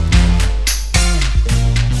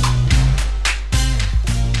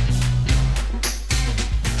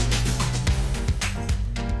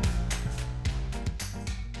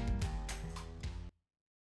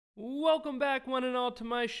Welcome back, one and all, to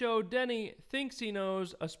my show, Denny Thinks He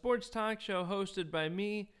Knows, a sports talk show hosted by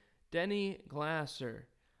me, Denny Glasser.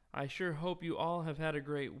 I sure hope you all have had a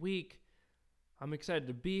great week. I'm excited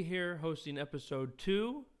to be here hosting episode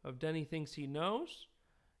 2 of Denny Thinks He Knows.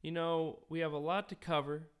 You know, we have a lot to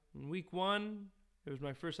cover. In week 1, it was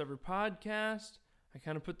my first ever podcast. I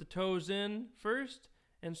kind of put the toes in first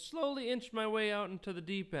and slowly inched my way out into the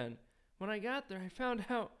deep end. When I got there, I found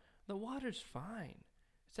out the water's fine.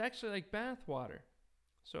 It's actually like bath water.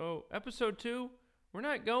 So, episode 2, we're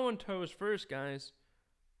not going toes first, guys.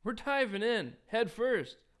 We're diving in, head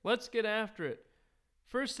first. Let's get after it.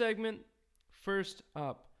 First segment, first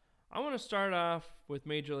up. I want to start off with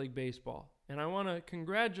Major League Baseball. And I want to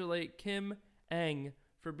congratulate Kim Ng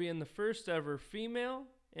for being the first ever female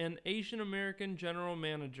and Asian American general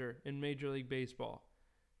manager in Major League Baseball.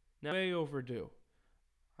 Now, way overdue.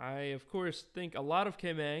 I, of course, think a lot of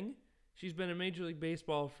Kim Ng. She's been in Major League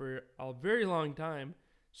Baseball for a very long time,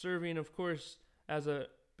 serving, of course, as a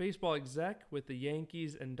baseball exec with the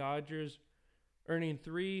Yankees and Dodgers, earning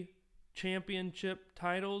 3 championship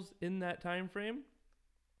titles in that time frame.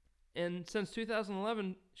 And since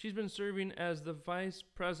 2011, she's been serving as the vice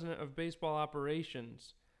president of baseball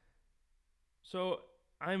operations. So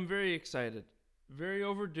I'm very excited. Very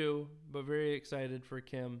overdue, but very excited for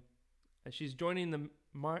Kim. She's joining the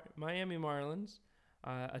Miami Marlins,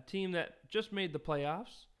 a team that just made the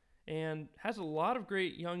playoffs and has a lot of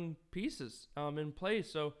great young pieces in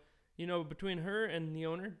place. So, you know, between her and the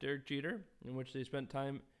owner, Derek Jeter, in which they spent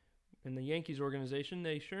time in the Yankees organization,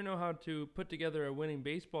 they sure know how to put together a winning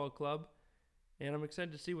baseball club. And I'm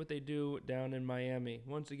excited to see what they do down in Miami.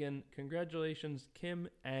 Once again, congratulations, Kim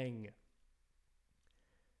Ng.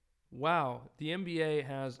 Wow, the NBA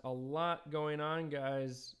has a lot going on,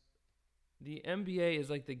 guys. The NBA is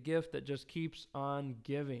like the gift that just keeps on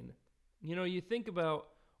giving. You know, you think about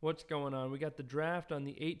what's going on. We got the draft on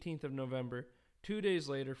the 18th of November. 2 days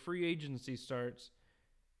later, free agency starts.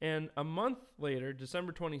 And a month later,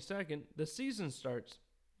 December 22nd, the season starts.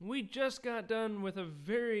 We just got done with a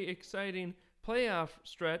very exciting playoff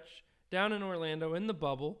stretch down in Orlando in the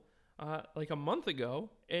bubble like a month ago.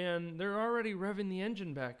 And they're already revving the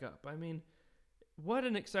engine back up. I mean, what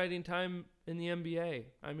an exciting time in the NBA.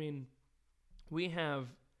 I mean, we have,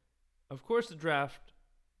 of course, the draft,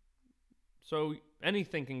 so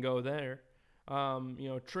anything can go there.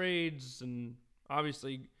 Trades and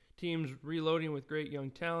obviously teams reloading with great young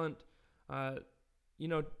talent.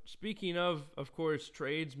 Speaking of course,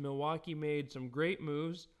 trades, Milwaukee made some great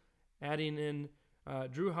moves, adding in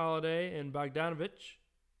Drew Holiday and Bogdanovich.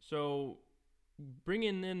 So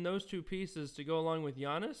bringing in those 2 pieces to go along with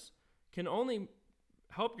Giannis can only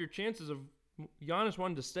help your chances of Giannis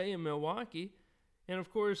wanting to stay in Milwaukee. And,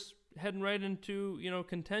 of course, heading right into,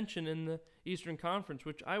 contention in the Eastern Conference,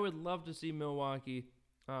 which I would love to see Milwaukee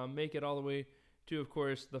make it all the way to, of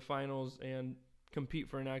course, the finals and compete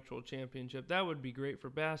for an actual championship. That would be great for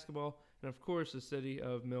basketball and, of course, the city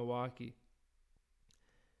of Milwaukee.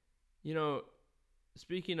 You know,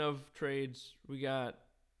 speaking of trades, we got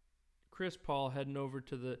Chris Paul heading over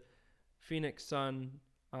to the Phoenix Suns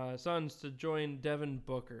to join Devin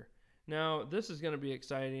Booker. Now, this is going to be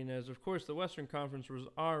exciting as, of course, the Western Conference was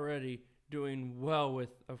already doing well with,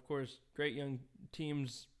 of course, great young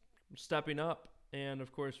teams stepping up and,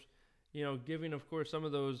 of course, giving, of course, some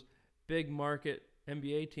of those big market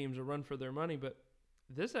NBA teams a run for their money. But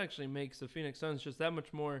this actually makes the Phoenix Suns just that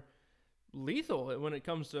much more lethal when it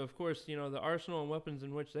comes to, of course, the arsenal and weapons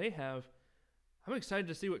in which they have. I'm excited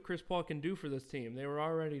to see what Chris Paul can do for this team. They were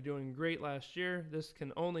already doing great last year. This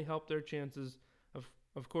can only help their chances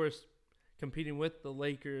of course, competing with the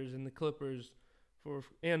Lakers and the Clippers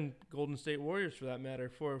and Golden State Warriors for that matter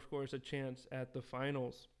for, of course, a chance at the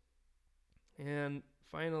finals. And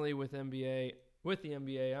finally, with the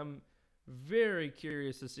NBA, I'm very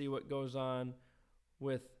curious to see what goes on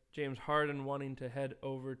with James Harden wanting to head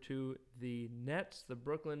over to the Nets, the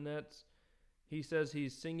Brooklyn Nets. He says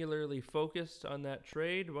he's singularly focused on that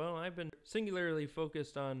trade. Well, I've been singularly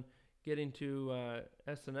focused on getting to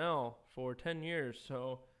SNL for 10 years.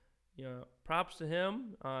 So, props to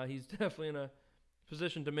him. He's definitely in a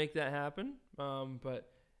position to make that happen. But,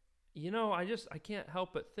 I can't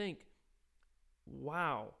help but think,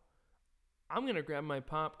 wow, I'm going to grab my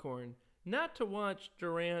popcorn, not to watch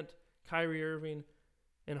Durant, Kyrie Irving,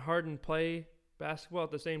 and Harden play basketball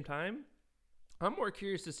at the same time. I'm more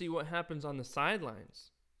curious to see what happens on the sidelines.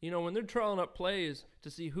 When they're drawing up plays to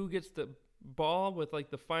see who gets the ball with like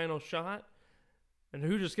the final shot and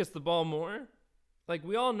who just gets the ball more. Like,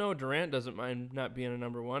 we all know Durant doesn't mind not being a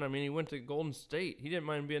number 1. I mean, he went to Golden State. He didn't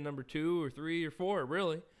mind being number 2 or 3 or 4,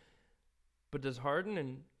 really. But does Harden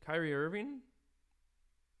and Kyrie Irving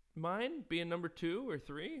mine being number 2 or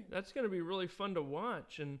 3. That's going to be really fun to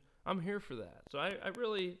watch, and I'm here for that. So I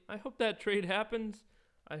hope that trade happens.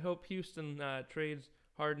 I hope Houston trades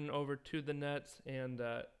Harden over to the Nets, and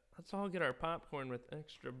let's all get our popcorn with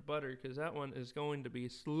extra butter because that one is going to be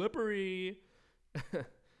slippery.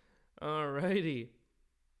 Alrighty.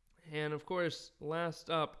 And of course, first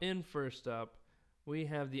up, we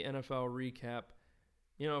have the NFL recap.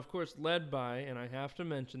 Of course, led by, and I have to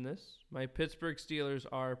mention this, my Pittsburgh Steelers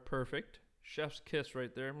are perfect. Chef's kiss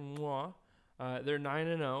right there. Mwah. They're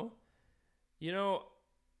 9-0.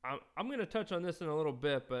 I'm going to touch on this in a little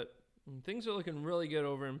bit, but things are looking really good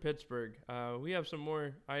over in Pittsburgh. We have some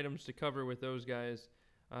more items to cover with those guys.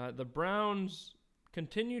 The Browns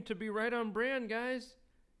continue to be right on brand, guys.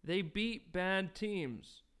 They beat bad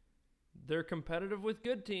teams. They're competitive with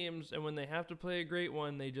good teams, and when they have to play a great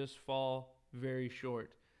one, they just fall very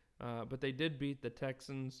short. But they did beat the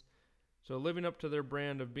Texans, so living up to their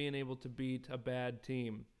brand of being able to beat a bad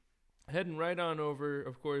team. Heading right on over,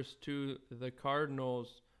 of course, to the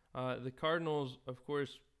Cardinals. The Cardinals, of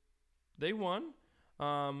course, they won.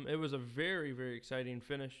 It was a very, very exciting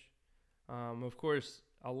finish. Of course,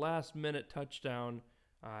 a last-minute touchdown,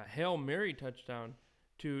 Hail Mary touchdown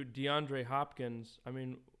to DeAndre Hopkins. I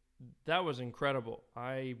mean, that was incredible.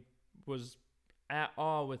 I was at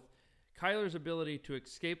awe with Kyler's ability to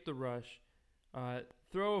escape the rush,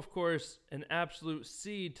 throw, of course, an absolute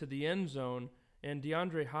seed to the end zone, and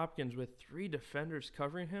DeAndre Hopkins, with 3 defenders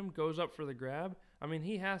covering him, goes up for the grab. I mean,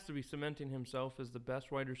 he has to be cementing himself as the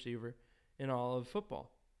best wide receiver in all of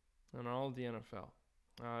football and all of the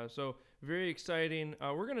NFL. So very exciting.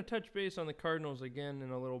 We're going to touch base on the Cardinals again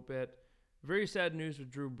in a little bit. Very sad news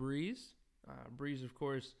with Drew Brees. Brees, of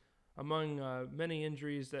course, among many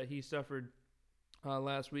injuries that he suffered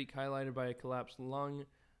last week, highlighted by a collapsed lung.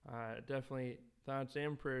 Definitely thoughts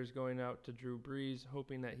and prayers going out to Drew Brees,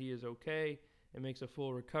 hoping that he is okay and makes a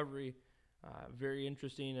full recovery. Very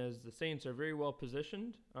interesting, as the Saints are very well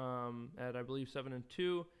positioned at, I believe,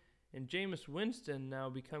 7-2. And Jameis Winston now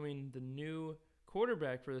becoming the new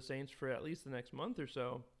quarterback for the Saints for at least the next month or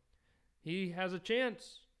so. He has a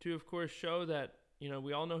chance to, of course, show that,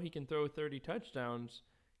 we all know he can throw 30 touchdowns.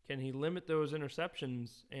 Can he limit those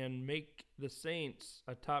interceptions and make the Saints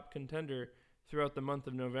a top contender throughout the month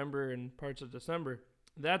of November and parts of December?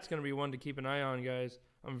 That's going to be one to keep an eye on, guys.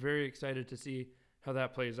 I'm very excited to see how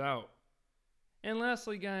that plays out. And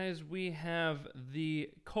lastly, guys, we have the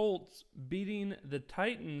Colts beating the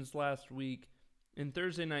Titans last week in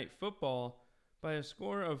Thursday Night Football by a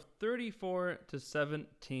score of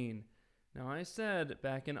 34-17. Now, I said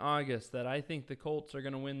back in August that I think the Colts are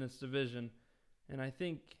going to win this division. And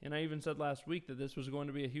I even said last week that this was going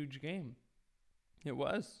to be a huge game. It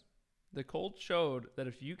was. The Colts showed that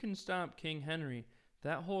if you can stop King Henry,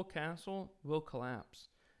 that whole castle will collapse.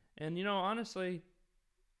 And, honestly,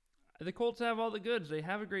 the Colts have all the goods. They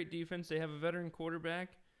have a great defense. They have a veteran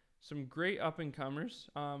quarterback, some great up-and-comers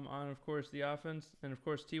on, of course, the offense. And, of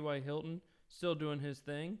course, T.Y. Hilton still doing his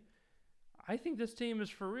thing. I think this team is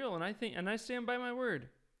for real, and I stand by my word.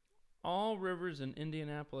 All rivers in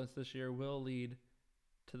Indianapolis this year will lead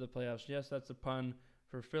to the playoffs. Yes, that's a pun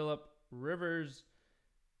for Phillip Rivers.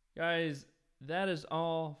 Guys, that is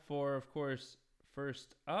all for, of course,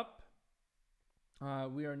 First Up.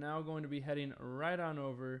 We are now going to be heading right on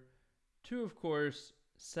over to, of course,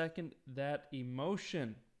 Second That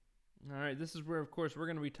Emotion. All right, this is where, of course, we're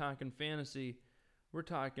going to be talking fantasy. We're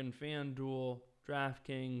talking FanDuel,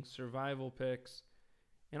 DraftKings, survival picks.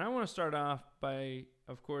 And I want to start off by,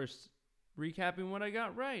 of course, recapping what I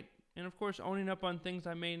got right. And, of course, owning up on things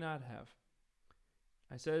I may not have.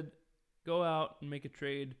 I said, go out and make a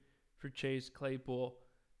trade for Chase Claypool.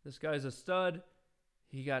 This guy's a stud.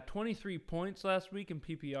 He got 23 points last week in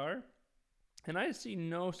PPR. And I see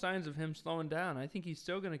no signs of him slowing down. I think he's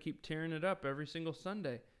still going to keep tearing it up every single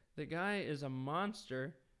Sunday. The guy is a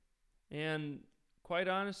monster. And quite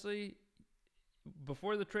honestly,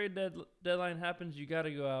 before the trade deadline happens, you got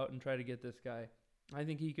to go out and try to get this guy. I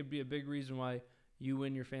think he could be a big reason why you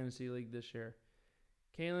win your fantasy league this year.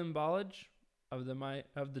 Kalen Ballage of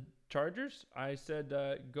the Chargers, I said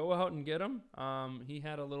go out and get him. He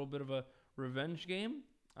had a little bit of a revenge game,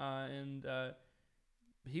 and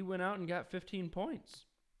he went out and got 15 points.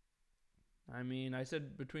 I mean, I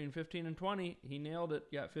said between 15 and 20. He nailed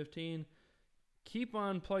it, got 15. Keep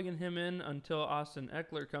on plugging him in until Austin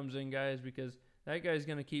Eckler comes in, guys, because that guy's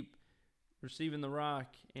going to keep receiving the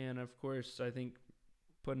rock and, of course, I think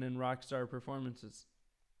putting in rock star performances.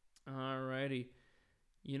 Alrighty.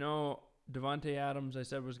 Devontae Adams, I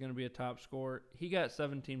said, was going to be a top scorer. He got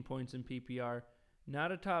 17 points in PPR.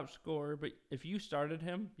 Not a top scorer, but if you started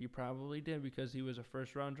him, you probably did because he was a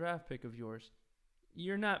first-round draft pick of yours.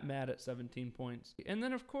 You're not mad at 17 points. And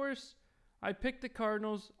then, of course, I picked the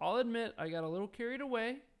Cardinals. I'll admit I got a little carried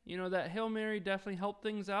away. That Hail Mary definitely helped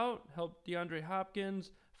things out, helped DeAndre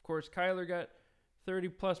Hopkins. Of course, Kyler got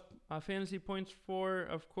 30-plus fantasy points for,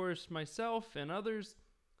 of course, myself and others.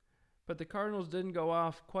 But the Cardinals didn't go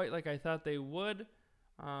off quite like I thought they would.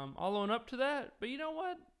 I'll own up to that. But you know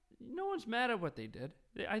what? No one's mad at what they did.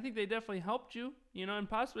 I think they definitely helped you, and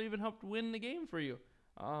possibly even helped win the game for you.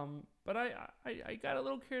 But I got a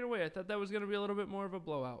little carried away. I thought that was going to be a little bit more of a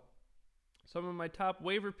blowout. Some of my top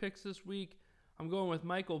waiver picks this week, I'm going with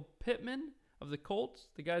Michael Pittman of the Colts.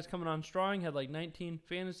 The guy's coming on strong, had like 19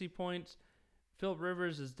 fantasy points. Philip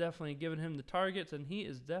Rivers is definitely giving him the targets, and he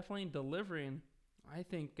is definitely delivering. I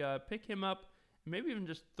think pick him up, maybe even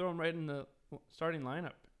just throw him right in the starting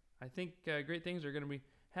lineup. I think great things are going to be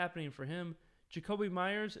happening for him. Jacoby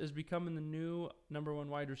Myers is becoming the new number one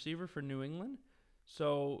wide receiver for New England.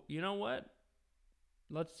 So, you know what?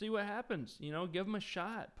 Let's see what happens. Give him a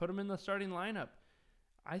shot. Put him in the starting lineup.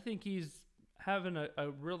 I think he's having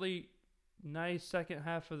a really nice second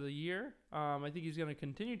half of the year. I think he's going to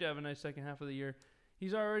continue to have a nice second half of the year.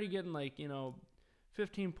 He's already getting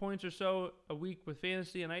 15 points or so a week with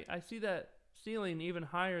fantasy, and I see that ceiling even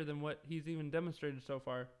higher than what he's even demonstrated so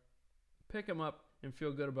far. Pick him up and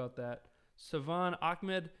feel good about that. Savon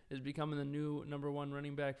Ahmed is becoming the new number one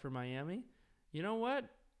running back for Miami. You know what?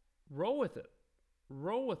 Roll with it.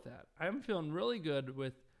 Roll with that. I'm feeling really good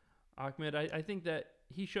with Ahmed. I think that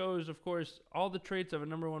he shows, of course, all the traits of a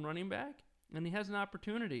number one running back, and he has an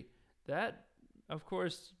opportunity. That, of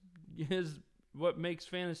course, is what makes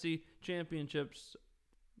fantasy championships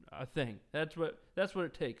a thing. That's what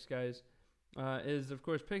it takes, guys, is, of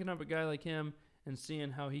course, picking up a guy like him and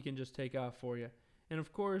seeing how he can just take off for you. And,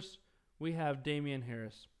 of course, we have Damian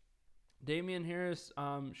Harris. Damian Harris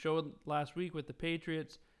showed last week with the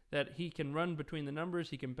Patriots that he can run between the numbers.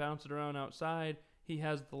 He can bounce it around outside. He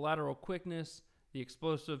has the lateral quickness, the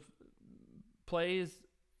explosive play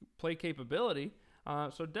capability.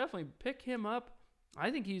 So definitely pick him up.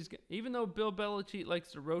 I think even though Bill Belichick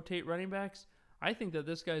likes to rotate running backs, I think that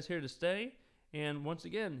this guy's here to stay. And once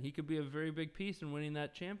again, he could be a very big piece in winning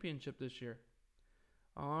that championship this year.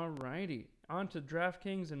 Alrighty, on to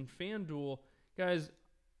DraftKings and FanDuel. Guys,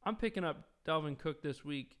 I'm picking up Dalvin Cook this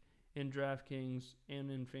week in DraftKings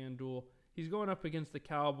and in FanDuel. He's going up against the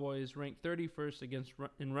Cowboys, ranked 31st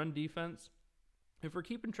in run defense. If we're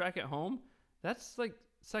keeping track at home, that's like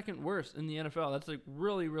second worst in the NFL. That's like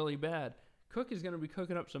really, really bad. Cook is going to be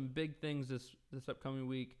cooking up some big things this upcoming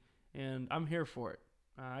week, and I'm here for it.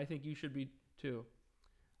 I think you should be too.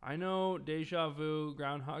 I know, deja vu,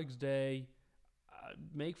 Groundhog's Day.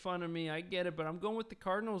 Make fun of me, I get it, but I'm going with the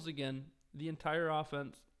Cardinals again. The entire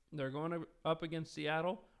offense. They're going up against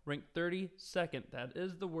Seattle, ranked 32nd. That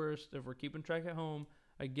is the worst if we're keeping track at home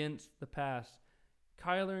against the pass.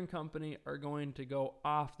 Kyler and company are going to go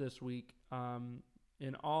off this week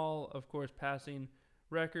in all, of course, passing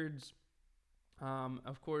records.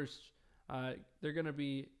 Of course, they're going to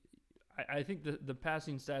be – I think the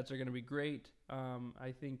passing stats are going to be great.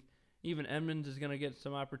 I think even Edmonds is going to get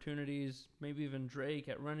some opportunities, maybe even Drake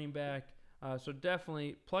at running back. So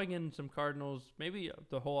definitely plug in some Cardinals, maybe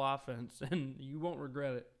the whole offense, and you won't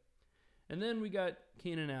regret it. And then we got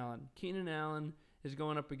Keenan Allen. Keenan Allen is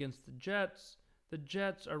going up against the Jets. The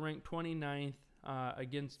Jets are ranked 29th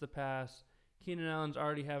against the pass. Keenan Allen's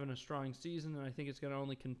already having a strong season, and I think it's going to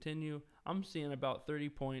only continue. I'm seeing about 30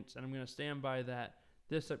 points, and I'm going to stand by that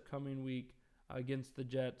this upcoming week against the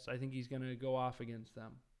Jets. I think he's going to go off against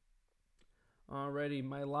them. Alrighty,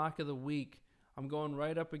 my lock of the week. I'm going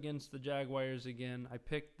right up against the Jaguars again. I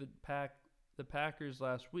picked the Packers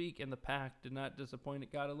last week, and the Pack did not disappoint.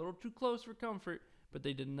 It got a little too close for comfort, but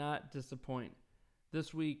they did not disappoint.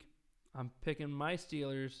 This week, I'm picking my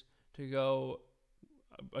Steelers to go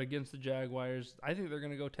against the Jaguars. I think they're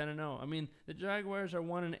going to go 10-0. I mean, the Jaguars are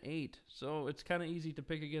 1-8, so it's kind of easy to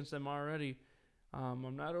pick against them already.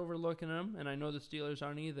 I'm not overlooking them, and I know the Steelers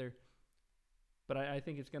aren't either. But I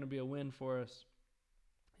think it's going to be a win for us.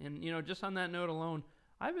 And, just on that note alone,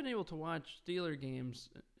 I've been able to watch Steeler games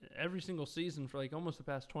every single season for like almost the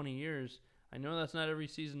past 20 years. I know that's not every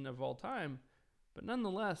season of all time, but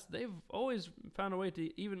nonetheless, they've always found a way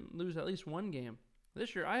to even lose at least one game.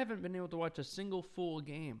 This year, I haven't been able to watch a single full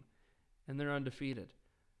game, and they're undefeated.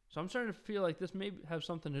 So I'm starting to feel like this may have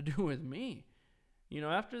something to do with me.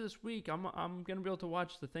 After this week, I'm going to be able to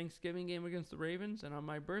watch the Thanksgiving game against the Ravens, and on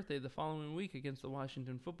my birthday the following week against the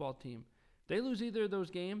Washington football team. If they lose either of those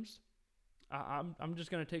games, I'm just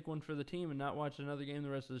going to take one for the team and not watch another game the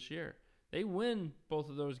rest of this year. They win both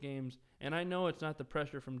of those games, and I know it's not the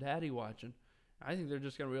pressure from Daddy watching. I think they're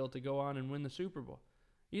just going to be able to go on and win the Super Bowl.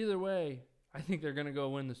 Either way, I think they're going to go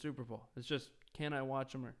win the Super Bowl. It's just, can I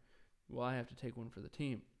watch them, or will I have to take one for the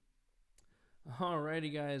team?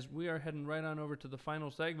 Alrighty, guys, we are heading right on over to the final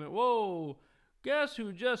segment. Whoa! Guess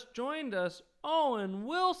who just joined us? Owen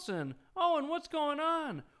Wilson. Owen, what's going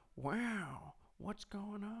on? Wow, what's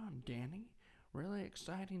going on, Danny? Really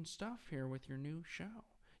exciting stuff here with your new show.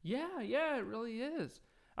 Yeah, it really is.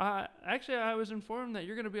 Actually, I was informed that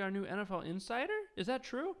you're going to be our new NFL insider. Is that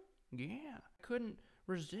true? Yeah. I couldn't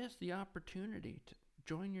resist the opportunity to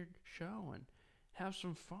join your show and have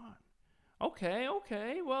some fun. Okay.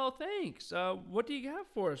 Well, thanks. What do you got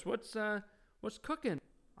for us? What's cooking?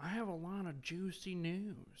 I have a lot of juicy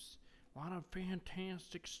news. A lot of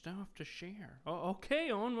fantastic stuff to share. Oh, okay,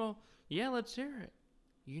 Owen. Well, yeah, let's hear it.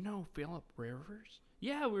 You know Philip Rivers?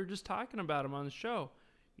 Yeah, we were just talking about him on the show.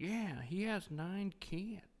 Yeah, he has 9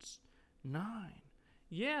 kids. 9.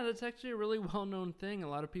 Yeah, that's actually a really well-known thing. A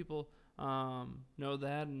lot of people know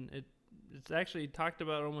that, and it's actually talked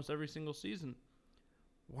about almost every single season.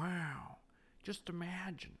 Wow. Just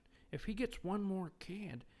imagine, if he gets one more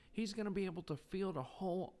kid, he's going to be able to field a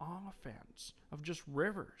whole offense of just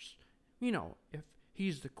Rivers. You know, if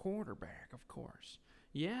he's the quarterback, of course.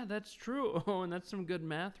 Yeah, that's true. Oh, and that's some good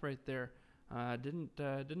math right there.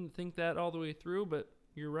 Didn't think that all the way through, but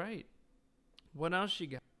you're right. What else you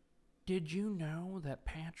got? Did you know that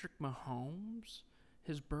Patrick Mahomes,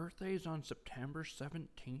 his birthday's on September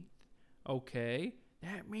 17th? Okay,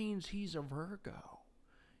 that means he's a Virgo.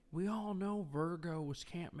 We all know Virgos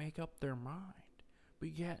can't make up their mind, but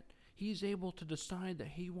yet he's able to decide that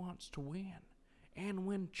he wants to win and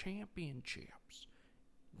win championships.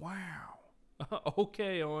 Wow.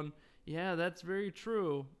 Okay, Owen. Yeah, that's very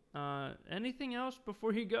true. Anything else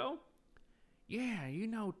before you go? Yeah, you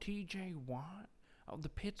know T.J. Watt of the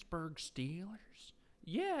Pittsburgh Steelers?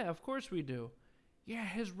 Yeah, of course we do. Yeah,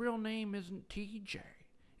 his real name isn't T.J.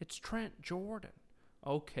 It's Trent Jordan.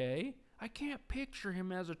 Okay. I can't picture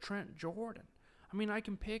him as a Trent Jordan. I mean, I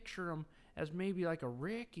can picture him as maybe like a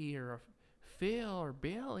Ricky or a Phil or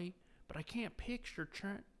Billy, but I can't picture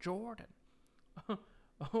Trent Jordan.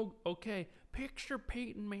 Oh, okay. Picture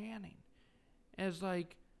Peyton Manning as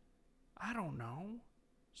like, I don't know,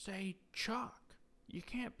 say Chuck. You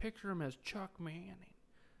can't picture him as Chuck Manning.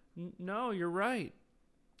 No, you're right.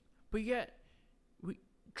 But yet,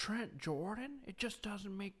 Trent Jordan? It just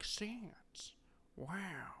doesn't make sense. Wow.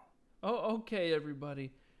 Oh, okay,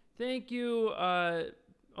 everybody. Thank you,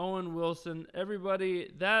 Owen Wilson.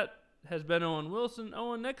 Everybody, that has been Owen Wilson.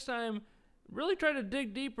 Owen, next time, really try to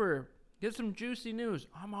dig deeper. Get some juicy news.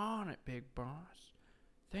 I'm on it, big boss.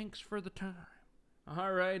 Thanks for the time.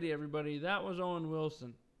 Alrighty, everybody. That was Owen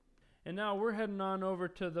Wilson. And now we're heading on over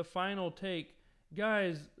to the final take.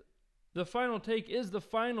 Guys, the final take is the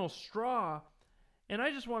final straw. And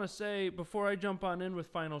I just want to say, before I jump on in with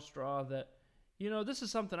final straw, that, you know, this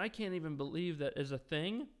is something I can't even believe that is a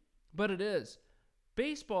thing, but it is.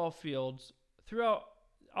 Baseball fields throughout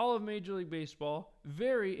all of Major League Baseball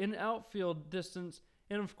vary in outfield distance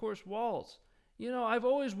and, of course, walls. You know, I've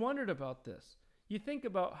always wondered about this. You think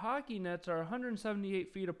about hockey nets are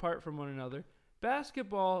 178 feet apart from one another.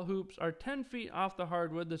 Basketball hoops are 10 feet off the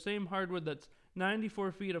hardwood, the same hardwood that's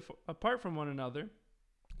 94 feet apart from one another.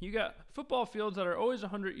 You got football fields that are always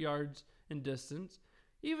 100 yards in distance.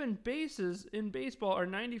 Even bases in baseball are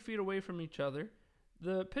 90 feet away from each other.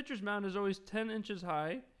 The pitcher's mound is always 10 inches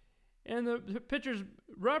high. And the pitcher's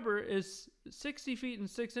rubber is 60 feet and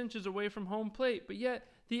 6 inches away from home plate. But yet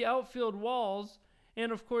the outfield walls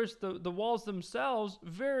and, of course, the walls themselves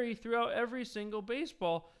vary throughout every single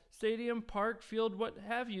baseball stadium, park, field, what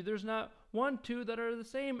have you. There's not 1, 2 that are the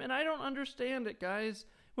same. And I don't understand it, guys.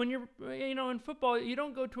 When you're, in football, you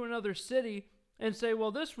don't go to another city and say,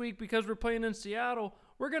 well, this week, because we're playing in Seattle,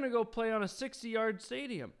 we're going to go play on a 60-yard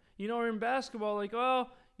stadium. Or in basketball, like, oh,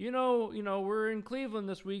 we're in Cleveland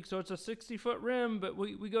this week, so it's a 60-foot rim, but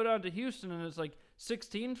we go down to Houston and it's like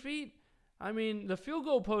 16 feet. I mean, the field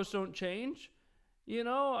goal posts don't change.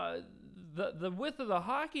 The width of the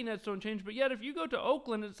hockey nets don't change, but yet if you go to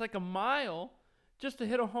Oakland, it's like a mile just to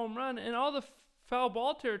hit a home run, and all the foul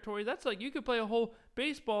ball territory, that's like you could play a whole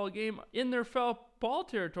baseball game in their foul ball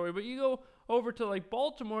territory, but you go over to like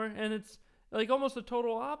Baltimore and it's like almost the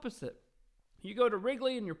total opposite. You go to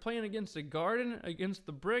Wrigley and you're playing against a garden, against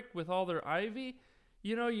the brick with all their ivy.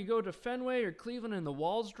 You go to Fenway or Cleveland and the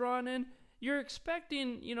wall's drawn in. You're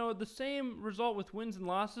expecting, the same result with wins and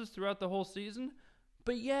losses throughout the whole season,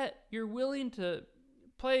 but yet you're willing to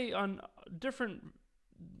play on different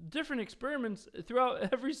experiments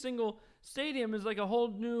throughout every single stadium is like a whole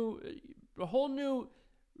new whole new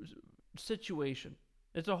situation.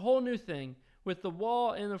 It's a whole new thing with the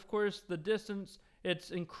wall and of course the distance.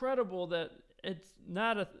 It's incredible that it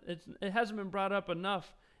hasn't been brought up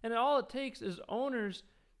enough. And all it takes is owners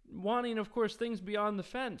wanting, of course, things beyond the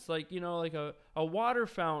fence, like like a water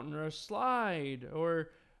fountain or a slide or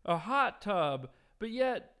a hot tub. But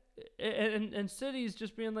yet, and cities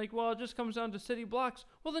just being like, well, it just comes down to city blocks.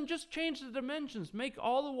 Well, then just change the dimensions, make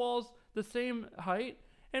all the walls the same height,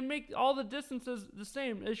 and make all the distances the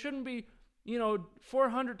same. It shouldn't be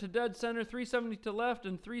 400 to dead center, 370 to left,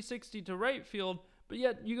 and 360 to right field. But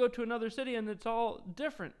yet you go to another city and it's all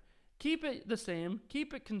different. Keep it the same.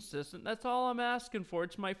 Keep it consistent. That's all I'm asking for.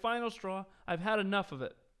 It's my final straw. I've had enough of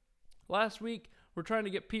it. Last week, we're trying to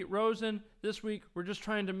get Pete Rose in. This week, we're just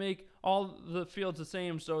trying to make all the fields the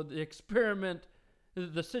same. So the experiment,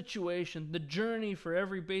 the situation, the journey for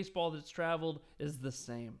every baseball that's traveled is the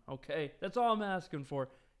same. Okay? That's all I'm asking for.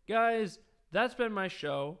 Guys, that's been my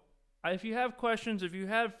show. If you have questions, if you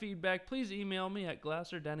have feedback, please email me at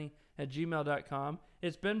glasserdenny@gmail.com.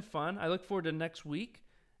 It's been fun. I look forward to next week.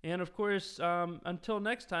 And, of course, until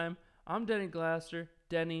next time, I'm Denny Glasser.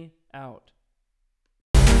 Denny out.